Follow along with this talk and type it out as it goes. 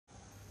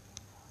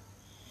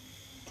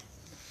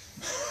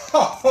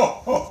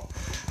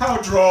How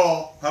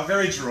droll! How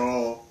very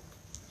droll!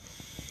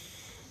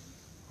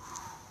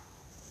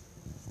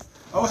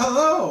 Oh,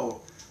 hello!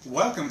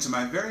 Welcome to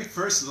my very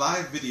first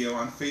live video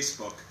on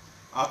Facebook,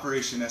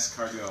 Operation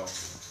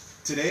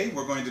Escargot. Today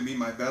we're going to meet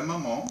my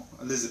belle-maman,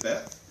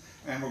 Elizabeth,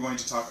 and we're going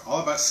to talk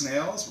all about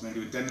snails. We're going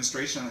to do a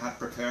demonstration on how to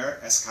prepare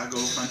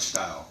escargot French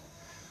style.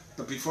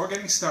 But before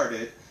getting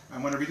started, I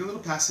want to read a little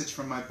passage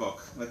from my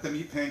book, Let Them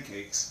Eat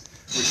Pancakes,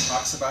 which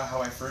talks about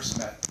how I first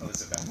met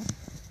Elizabeth.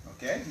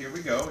 Okay, here we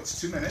go. It's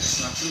 2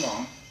 minutes, not too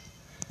long.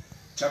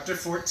 Chapter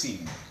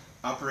 14,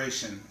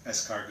 Operation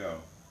Escargot.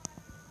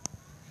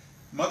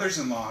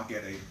 Mothers-in-law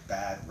get a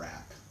bad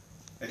rap.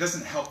 It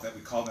doesn't help that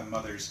we call them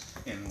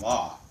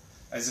mothers-in-law,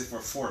 as if we're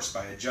forced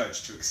by a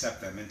judge to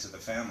accept them into the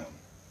family.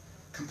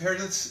 Compare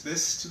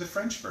this to the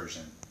French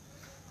version.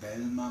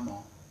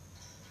 Belle-maman,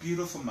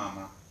 beautiful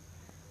mama.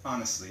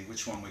 Honestly,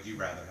 which one would you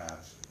rather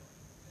have?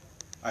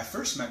 I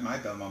first met my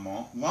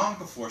belle-maman long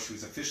before she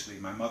was officially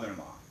my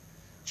mother-in-law,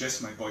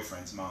 just my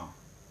boyfriend's mom.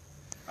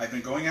 I'd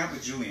been going out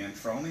with Julien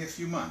for only a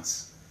few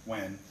months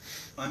when,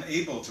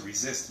 unable to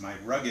resist my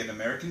rugged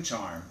American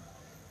charm,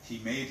 he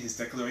made his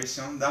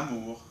déclaration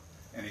d'amour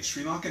in a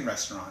Sri Lankan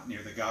restaurant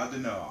near the Gare du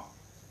Nord,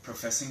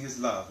 professing his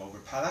love over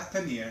palak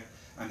paneer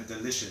and a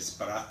delicious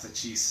paratha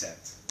cheese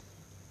set.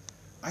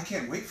 I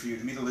can't wait for you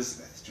to meet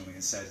Elizabeth,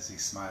 Julien said as he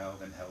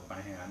smiled and held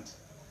my hand.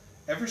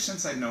 Ever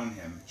since I'd known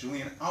him,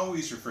 Julien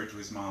always referred to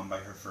his mom by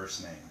her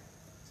first name.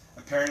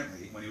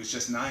 Apparently, when he was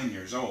just 9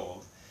 years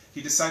old,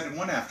 he decided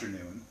one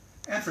afternoon,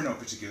 and for no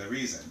particular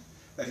reason,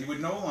 that he would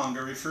no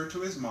longer refer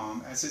to his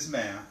mom as his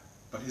mère,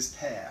 but his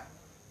père,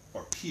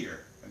 or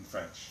peer in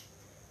French.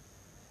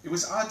 It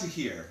was odd to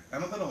hear,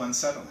 and a little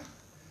unsettling.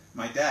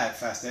 My dad,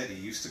 Fast Eddie,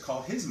 used to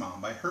call his mom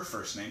by her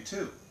first name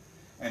too,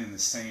 and in the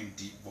same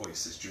deep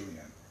voice as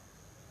Julien.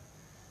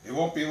 "It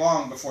won't be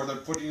long before they're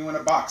putting you in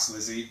a box,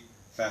 Lizzie,"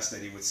 Fast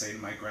Eddie would say to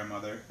my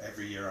grandmother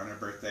every year on her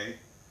birthday.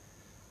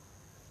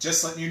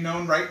 "Just letting you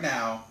know right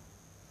now,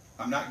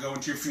 I'm not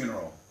going to your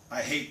funeral.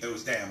 I hate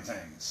those damn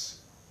things."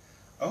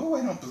 "Oh,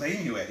 I don't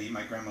blame you, Eddie,"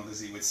 my grandma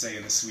Lizzie would say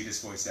in the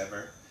sweetest voice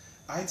ever.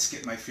 "I'd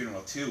skip my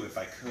funeral too if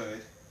I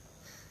could."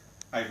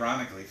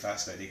 Ironically,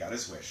 Fast Eddie got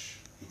his wish.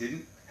 He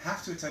didn't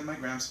have to attend my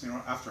Gram's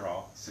funeral after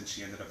all, since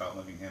she ended up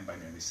outliving him by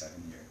nearly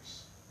 7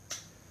 years.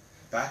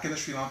 Back in the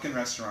Sri Lankan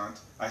restaurant,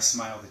 I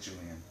smiled at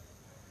Julien.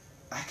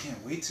 "I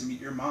can't wait to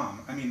meet your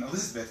mom. I mean,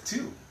 Elizabeth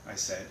too," I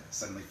said,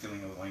 suddenly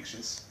feeling a little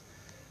anxious.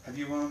 "Have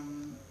you,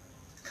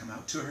 come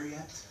out to her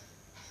yet?"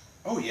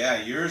 "Oh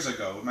yeah, years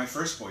ago, with my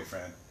first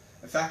boyfriend.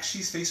 In fact,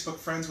 she's Facebook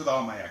friends with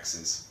all my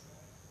exes."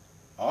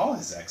 "All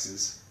his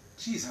exes?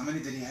 Geez, how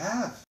many did he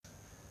have?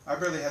 I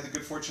barely had the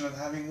good fortune of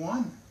having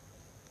one."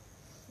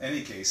 In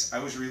any case, I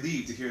was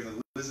relieved to hear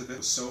that Elizabeth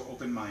was so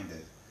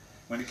open-minded.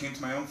 When it came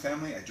to my own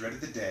family, I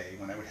dreaded the day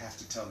when I would have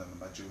to tell them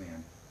about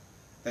Julien.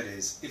 That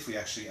is, if we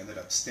actually ended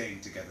up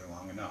staying together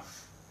long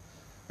enough.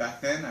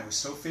 Back then, I was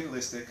so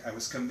fatalistic, I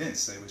was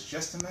convinced that it was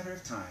just a matter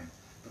of time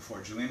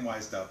before Julien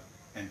wised up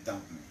and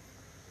dumped me.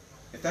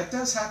 If that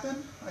does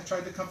happen, I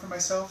tried to comfort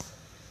myself,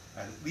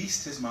 at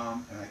least his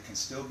mom and I can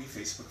still be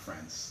Facebook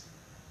friends.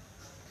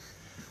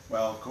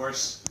 Well, of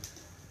course,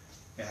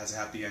 it has a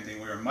happy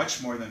ending. We are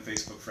much more than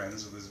Facebook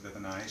friends, Elizabeth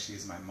and I. She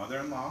is my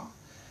mother-in-law.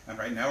 And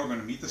right now we're going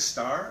to meet the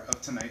star of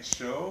tonight's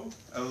show,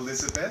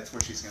 Elizabeth,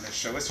 where she's going to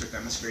show us her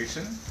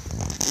demonstration.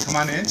 Come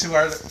on into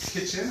our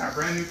kitchen, our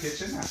brand new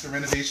kitchen, after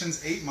renovations,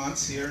 8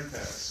 months here in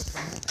Paris.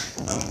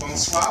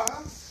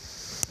 Bonsoir,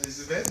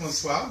 Elizabeth.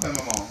 Bonsoir,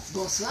 belle-maman.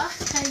 Bonsoir,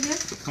 Craig.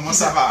 Comment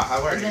ça va?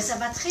 How are you? Ça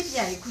va très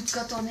bien. Écoute,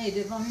 quand on est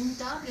devant une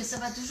table, ça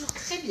va toujours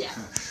très bien.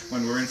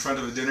 When we're in front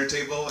of a dinner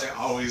table, it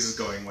always is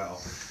going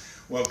well.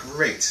 Well,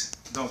 great.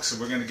 So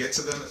we're going to get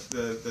to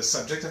the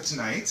subject of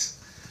tonight.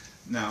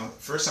 Now,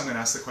 first I'm going to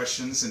ask the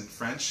questions in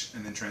French,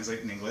 and then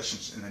translate in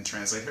English, and then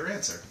translate her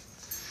answer.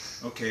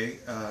 Okay,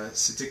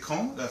 c'était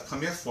quand la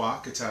première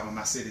fois que tu as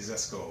ramassé des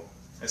escargots?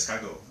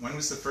 When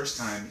was the first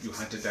time you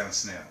hunted down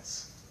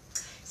snails?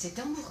 C'est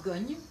en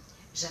Bourgogne.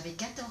 J'avais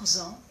 14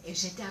 ans et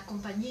j'étais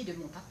accompagnée de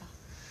mon papa.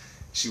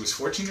 She was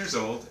 14 years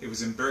old, it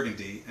was in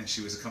Burgundy, and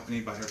she was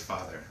accompanied by her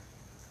father.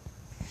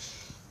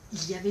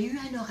 Il y avait eu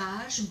un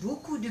orage,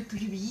 beaucoup de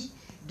pluie,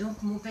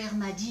 donc mon père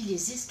m'a dit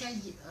les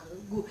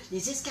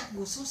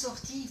escargots sont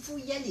sortis, il faut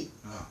y aller.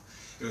 Oh.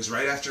 It was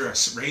right after a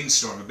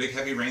rainstorm, a big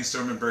heavy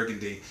rainstorm in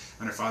Burgundy,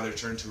 and her father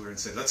turned to her and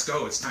said, "Let's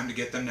go, it's time to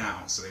get them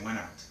now." So they went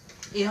out.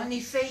 Et en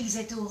effet, ils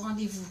étaient au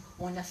rendez-vous.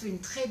 On a fait une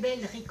très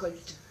belle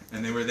récolte.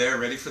 And they were there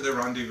ready for the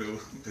rendezvous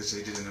because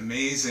they did an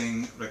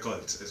amazing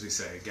récolte, as we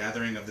say,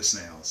 gathering of the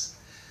snails.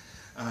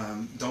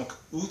 Donc,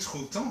 où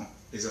trouve-t-on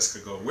les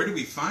escargots? Where do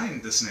we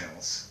find the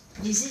snails?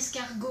 Les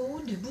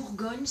escargots de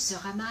Bourgogne se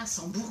ramassent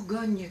en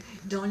Bourgogne,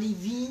 dans les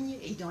vignes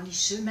et dans les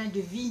chemins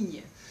de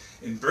vignes.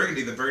 In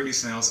Burgundy, the Burgundy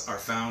snails are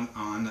found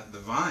on the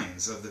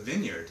vines of the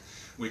vineyard,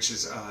 which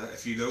is,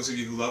 those of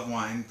you who love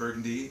wine,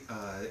 Burgundy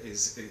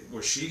is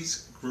where she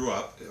grew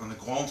up, on the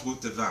Grande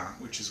Route de Vin,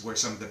 which is where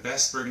some of the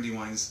best Burgundy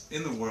wines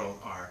in the world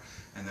are,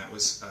 and that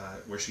was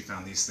where she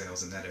found these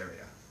snails in that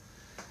area.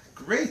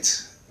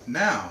 Great!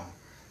 Now,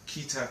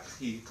 Qui t'a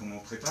appris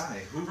comment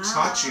préparer? Who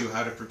taught you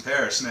how to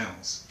prepare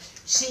snails?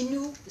 Chez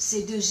nous,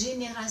 c'est de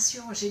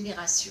génération en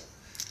génération.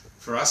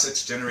 For us,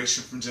 it's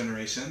generation from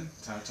generation.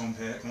 Ton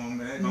père,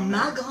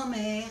 Ma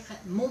grand-mère,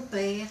 mon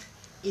père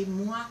et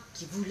moi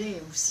qui voulais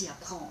aussi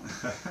apprendre.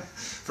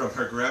 From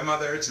her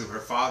grandmother to her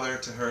father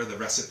to her, the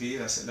recipe,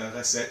 la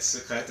recette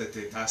secrète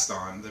était passed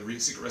on. The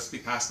secret recipe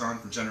passed on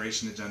from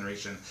generation to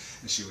generation,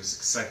 and she was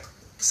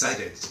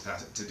excited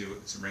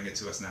to bring it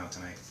to us now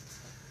tonight.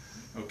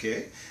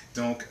 Okay,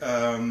 donc,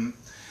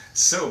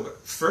 so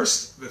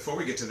first, before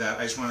we get to that,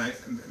 I just want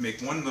to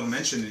make one little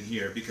mention in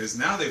here, because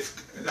now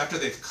after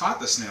they've caught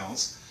the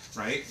snails,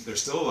 right, they're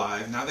still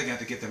alive, now they got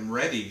to get them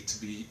ready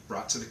to be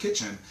brought to the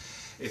kitchen.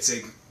 It's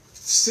a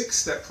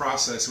 6-step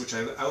process, which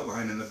I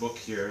outline in the book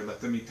here, Let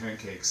Them Eat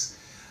Pancakes.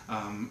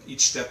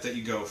 Each step that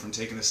you go, from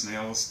taking the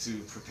snails to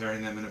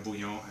preparing them in a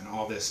bouillon, and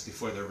all this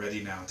before they're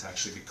ready now to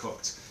actually be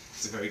cooked.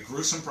 It's a very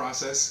gruesome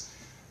process,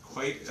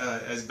 quite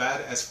as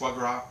bad as foie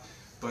gras,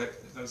 but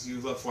those of you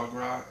who love foie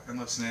gras and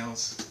love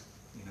snails,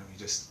 you know, you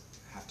just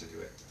have to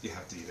do it. You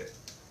have to eat it.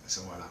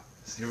 So voila.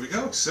 Here we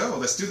go. So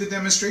let's do the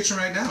demonstration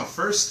right now.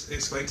 First,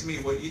 explain to me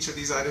what each of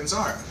these items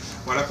are.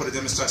 Voilà pour la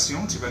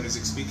démonstration. Tu vas nous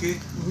expliquer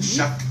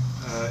chaque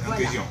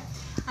ingrédient.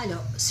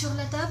 Alors, sur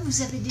la table,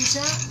 vous avez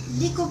déjà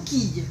les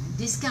coquilles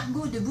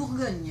d'escargot de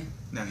Bourgogne.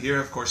 Now here,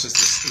 of course, is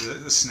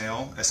the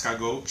snail,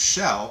 escargot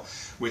shell,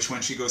 which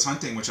when she goes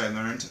hunting, which I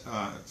learned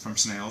from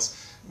snails,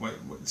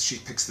 she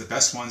picks the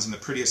best ones and the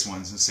prettiest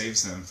ones and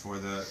saves them for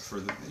the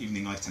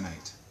evening like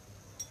tonight.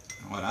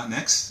 Voilà,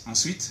 next,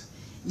 ensuite.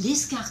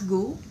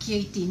 L'escargot qui a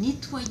été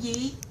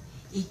nettoyé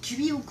et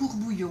cuit au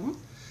courbouillon.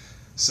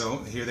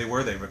 So here they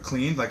were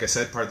cleaned, like I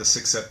said, part of the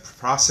 6-step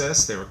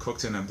process. They were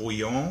cooked in a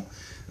bouillon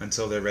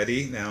until they're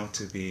ready now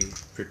to be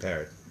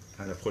prepared.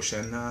 À la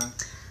prochaine,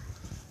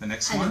 the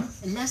next Alors, one.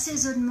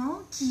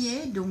 L'assaisonnement qui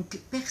est donc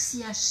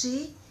persil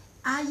haché,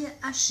 ail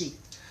haché.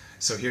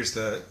 So here's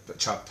the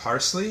chopped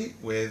parsley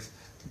with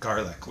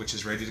garlic, which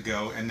is ready to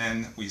go, and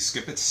then we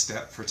skip a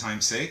step for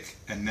time's sake,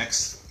 and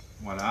next,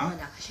 voilà.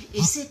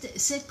 Et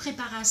cette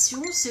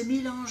préparation se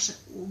mélange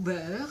au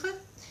beurre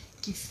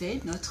qui fait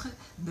notre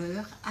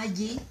beurre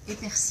aillé et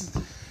persillé.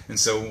 And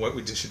so what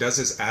she does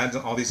is add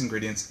all these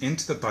ingredients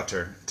into the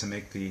butter to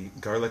make the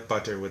garlic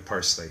butter with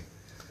parsley.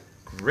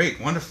 Great,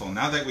 wonderful.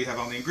 Now that we have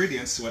all the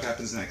ingredients, what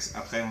happens next?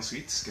 Après,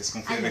 ensuite, qu'est-ce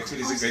qu'on fait avec tous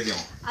les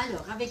ingrédients?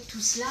 Alors, avec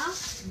tout cela,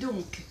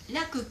 donc,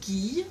 la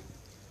coquille,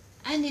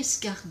 un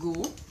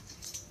escargot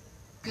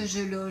que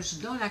je loge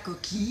dans la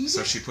coquille.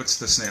 So she puts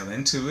the snail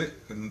into it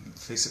and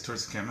face it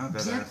towards the camera.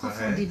 Bien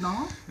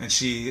profondément. And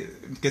she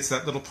gets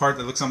that little part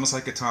that looks almost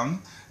like a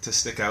tongue to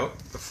stick out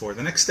before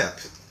the next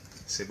step.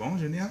 C'est bon,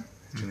 Julia?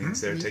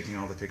 Julian's there taking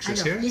all the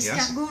pictures Alors, here.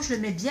 l'escargot, je le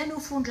mets bien au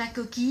fond de la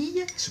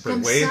coquille. So put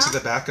it way into the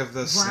back of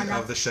the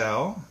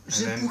shell.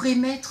 Je pourrais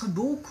mettre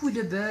beaucoup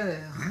de beurre.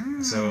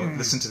 So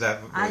listen to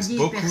that voice.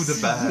 Beaucoup de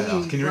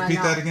beurre. Can you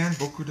repeat that again?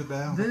 Beaucoup de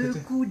beurre.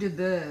 Beaucoup de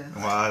beurre.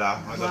 Voilà.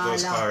 I love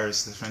those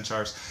R's, the French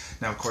R's.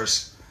 Now, of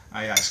course,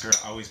 I ask her,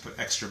 always put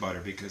extra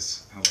butter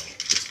because, hello,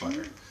 it's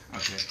butter.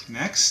 Okay,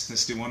 next,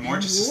 let's do one more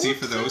just to see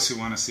for those who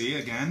want to see.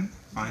 Again,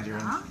 find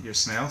your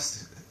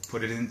snails.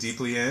 Put it in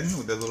deeply in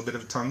with a little bit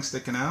of tongue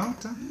sticking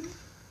out.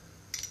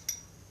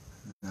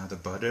 Now the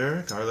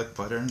butter, garlic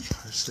butter and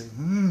parsley.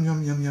 Yum,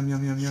 yum, yum, yum,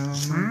 yum, yum.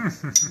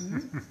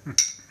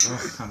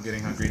 Oh, I'm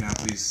getting hungry now,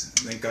 please.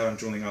 Thank God I'm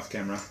drooling off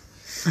camera.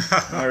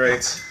 All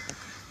right,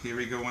 here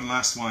we go, one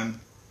last one.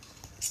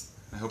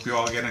 I hope you're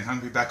all getting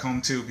hungry back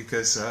home too,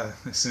 because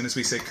as soon as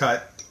we say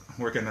cut,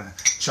 we're gonna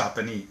chop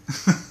and eat.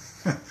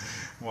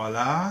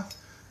 Voila.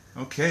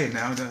 Okay,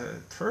 now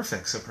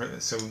perfect. So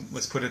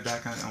let's put it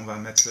back on va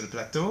mettre sur le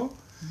plateau.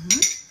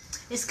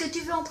 Est-ce que tu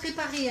veux en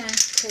préparer un,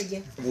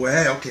 Craig?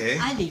 Ouais, okay.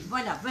 Allez,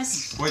 voilà,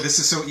 vas-y. Boy, this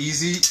is so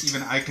easy,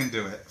 even I can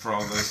do it, for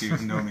all those of you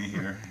who know me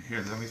here.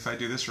 Here, let me, if I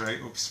do this right.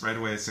 Oops, right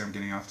away I say I'm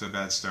getting off to a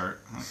bad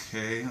start.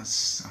 Okay, how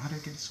do I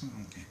get this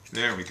one? Okay,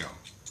 there we go.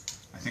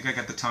 I think I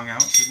got the tongue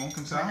out. C'est bon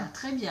comme ça? Voilà,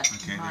 très bien.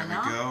 Okay, voilà.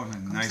 there we go.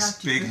 And a nice,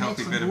 ça, big,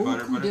 healthy bit of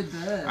butter.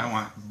 Beurre. I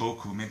want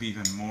beaucoup, maybe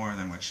even more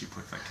than what she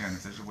put if I can.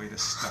 If there's a way to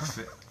stuff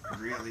it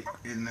really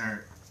in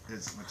there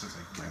as much as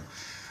I can.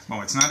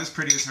 Well, it's not as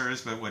pretty as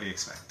hers, but what do you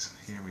expect?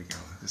 Here we go.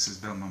 This is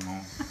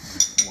belle-maman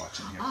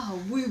watching here. Ah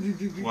oui, oui,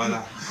 oui, oui.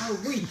 Voilà. Ah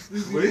oui,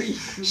 oui, oui.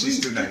 She's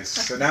too nice.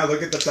 So now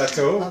look at the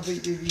plateau. Ah oui,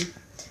 oui, oui.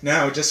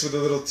 Now, just with a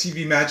little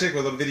TV magic,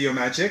 with a little video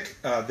magic,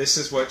 this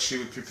is what she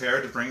would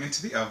prepare to bring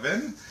into the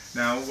oven.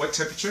 Now, what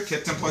temperature?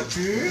 Quelle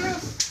température?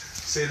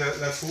 C'est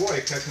la four.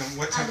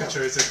 What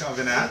temperature is the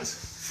oven at?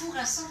 Four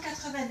à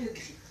 180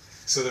 degrés.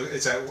 So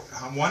it's at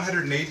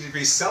 180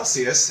 degrees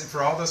Celsius. And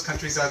for all those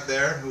countries out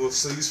there who will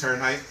still use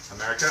Fahrenheit,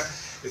 America,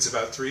 it's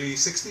about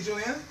 360,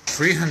 Julian?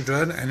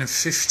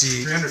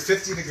 350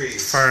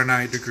 degrees.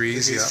 Fahrenheit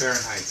degrees, yeah.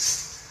 Fahrenheit.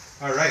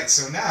 All right,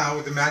 so now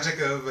with the magic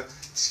of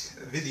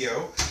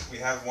video, we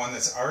have one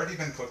that's already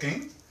been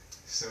cooking.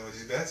 So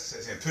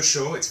c'est un peu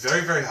chaud. It's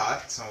very, very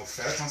hot. So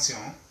fais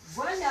attention.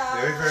 Voilà.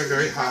 Very, very,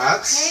 very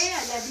hot. Prêt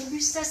à la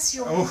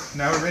dégustation. Oh,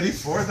 now we're ready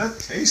for the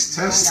taste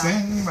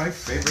testing. My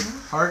favorite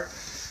part.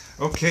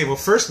 Okay, well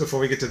first, before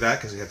we get to that,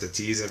 because we have to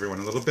tease everyone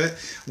a little bit,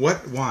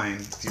 what wine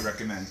do you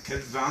recommend? Quel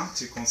vin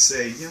tu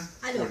conseilles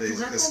pour les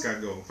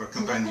escargots, pour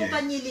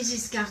accompagner les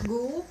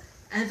escargots,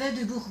 un vin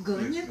de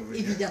Bourgogne,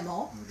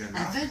 évidemment,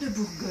 un vin de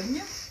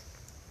Bourgogne,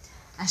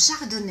 un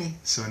chardonnay.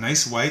 So a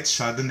nice white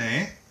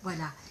chardonnay.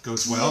 Voilà.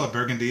 Goes well. A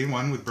burgundy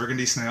one with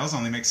burgundy snails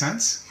only makes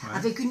sense. Right?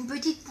 Avec une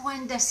petite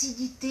pointe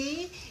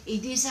d'acidité et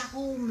des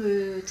arômes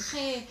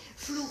très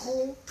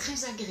floraux,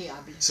 très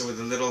agréables. So with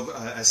a little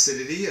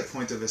acidity, a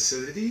point of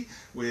acidity,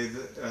 with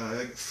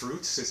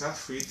fruit, c'est ça,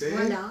 fruité.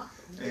 Voilà.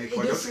 Et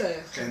de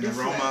fleurs. And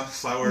aroma,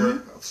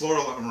 floral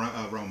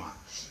aroma.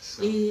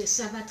 So. Et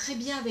ça va très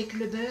bien avec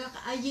le beurre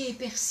aillé et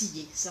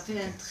persillé. Ça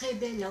fait un très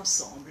bel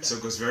ensemble. So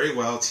it goes very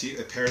well.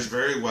 It pairs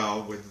very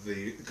well with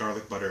the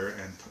garlic butter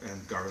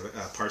and garlic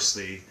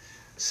parsley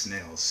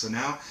snails. So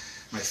now,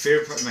 my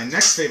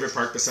next favorite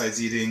part besides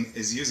eating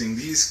is using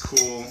these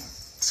cool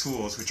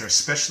tools, which are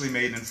specially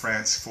made in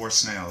France for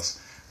snails.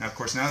 Now, of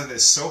course, now that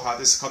it's so hot,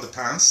 this is called the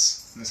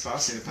pince, n'est-ce pas?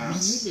 C'est le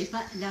pince. Oui,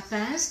 la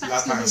pince.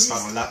 La pince,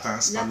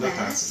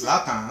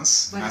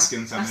 voilà,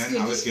 masculine, feminine, I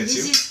always get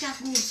you. Les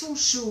escargots sont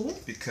chauds.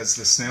 Because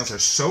the snails are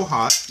so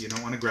hot, you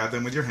don't want to grab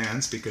them with your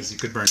hands because you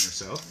could burn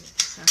yourself.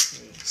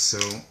 So,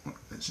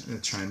 let's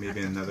try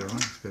maybe another one.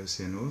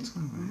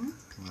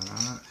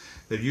 Voilà.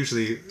 They're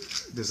usually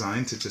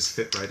designed to just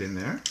fit right in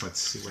there. Let's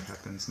see what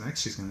happens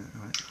next. She's going to...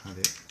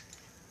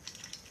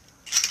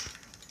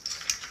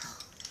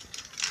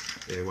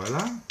 Et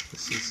voilà.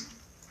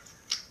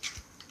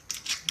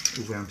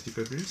 Ouvrez un petit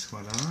peu plus.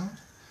 Voilà.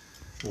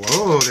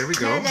 Whoa, there we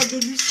go. Prêt à la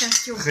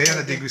dégustation. Prêt à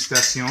la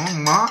dégustation.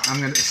 Moi,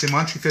 c'est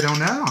moi qui fais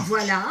l'honneur.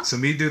 Voilà. So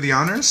me do the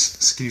honors.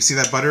 So can you see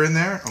that butter in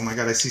there? Oh my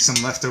God, I see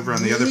some left over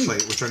on the other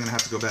plate, which I'm going to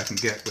have to go back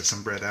and get with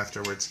some bread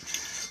afterwards.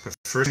 But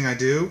the first thing I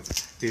do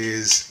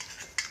is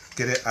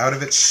get it out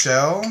of its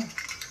shell.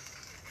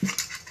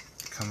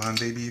 Come on,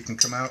 baby, you can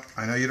come out.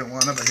 I know you don't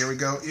want to, but here we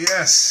go.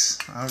 Yes!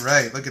 All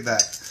right, look at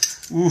that.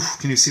 Ooh,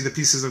 can you see the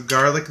pieces of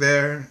garlic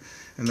there?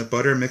 And the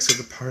butter mixed with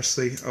the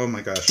parsley. Oh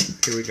my gosh,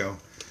 here we go.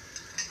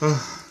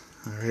 Oh,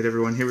 all right,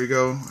 everyone, here we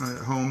go. At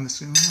home.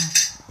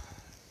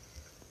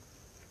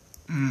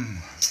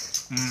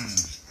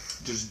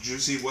 Just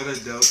juicy. What a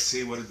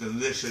delicacy. What a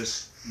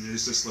delicious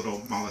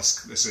little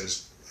mollusk this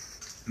is.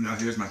 Now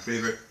here's my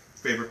favorite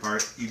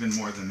part, even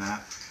more than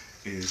that,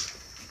 is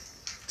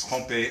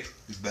tremper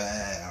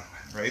beurre,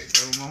 right?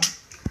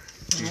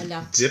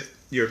 Voilà. Dip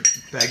your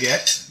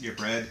baguette, your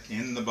bread,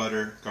 in the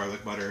butter,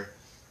 garlic butter.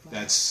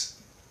 That's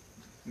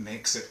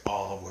makes it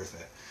all worth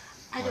it.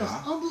 Alors,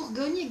 voilà. En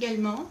Bourgogne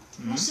également,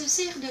 on se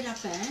sert de la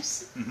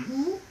pince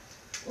où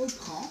on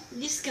prend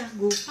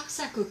l'escargot par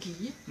sa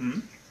coquille.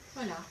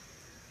 Voilà.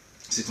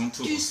 C'est ton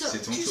tour. C'est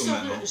ton tour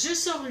maintenant. Je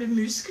sors le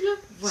muscle.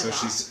 Voilà. So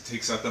she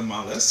takes out the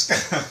mollusk,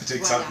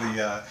 takes out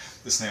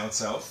the snail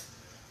itself.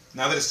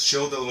 Now that it's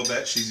chilled a little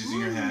bit, she's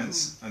using her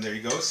hands. And there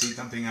you go. See,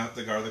 dumping out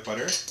the garlic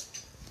butter.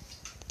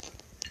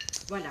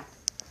 Voilà.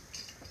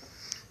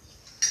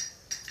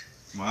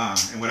 Wow.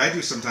 And what I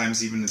do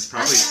sometimes even is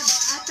probably...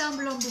 À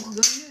table en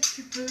Bourgogne,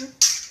 tu peux,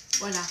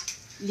 voilà,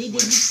 les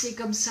déguster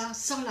comme ça,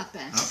 sans la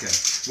pince. Okay.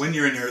 When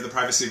you're in the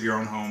privacy of your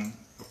own home,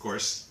 of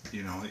course,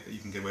 you know, you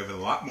can get away with a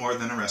lot more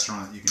than a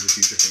restaurant. You can just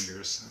use your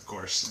fingers, of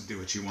course, and do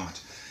what you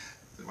want.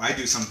 I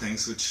do some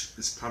things, which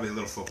is probably a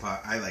little faux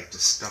pas. I like to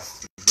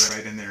stuff the bread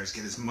right in there,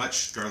 get as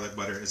much garlic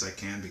butter as I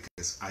can,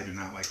 because I do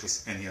not like to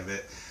taste any of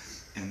it.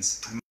 And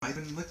I might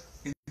even look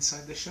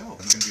inside the shell.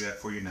 I'm not going to do that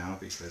for you now,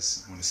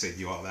 because I want to save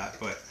you all that,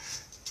 but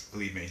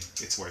believe me,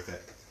 it's worth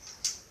it.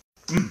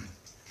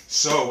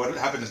 So, what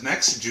happens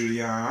next,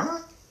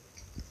 Julia?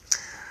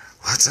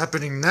 What's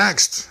happening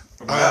next?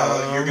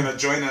 Well, you're going to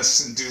join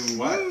us and do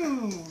what?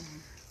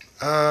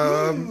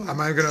 Am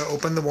I going to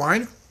open the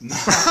wine?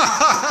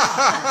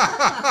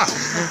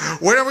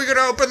 When are we going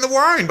to open the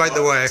wine, by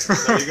the way?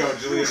 There you go.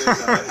 Julia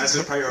has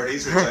her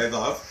priorities, which I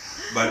love.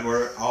 But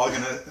we're all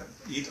going to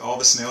eat all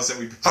the snails that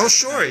we prepare. Oh,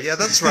 sure. Yeah,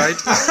 that's right.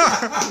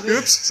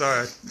 Oops,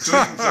 sorry.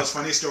 Julian tells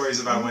funny stories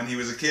about when he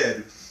was a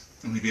kid.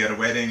 And we'd be at a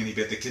wedding, and he'd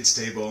be at the kids'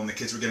 table, and the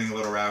kids were getting a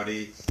little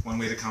rowdy. One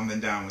way to calm them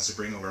down was to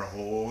bring over a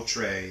whole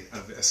tray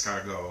of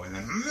escargot, and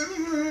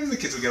then the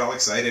kids would get all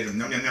excited, and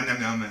nom, nom, nom,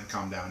 nom, nom, and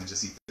calm down and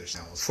just eat their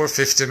snails. For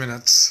 50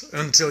 minutes,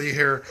 until you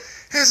hear,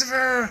 is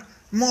there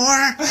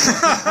more?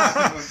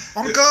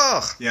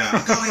 Encore! Yeah,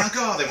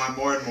 encore. They want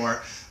more and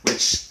more,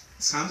 which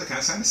kind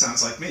of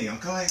sounds like me.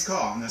 Encore. I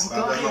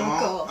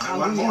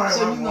want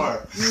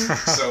more.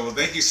 So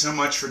thank you so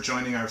much for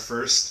joining our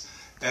first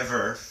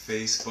ever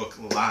Facebook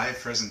Live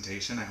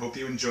presentation. I hope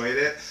you enjoyed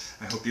it.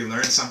 I hope you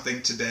learned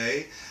something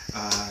today.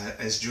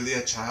 As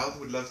Julia Child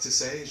would love to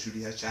say,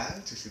 Julia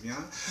Child, tu sais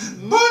bien?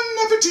 Bon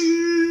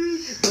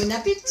appétit! Bon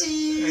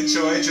appétit!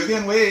 Enjoy.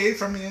 Julian, wave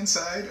from the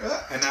inside.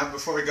 And now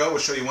before we go, we'll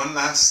show you one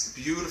last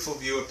beautiful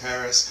view of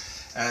Paris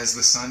as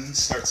the sun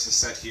starts to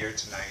set here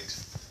tonight.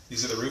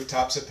 These are the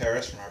rooftops of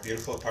Paris from our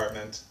beautiful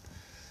apartment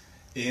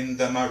in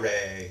the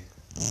Marais.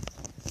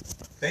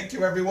 Thank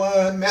you,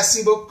 everyone.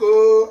 Merci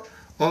beaucoup.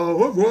 Au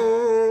revoir.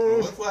 Au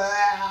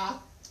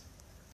revoir.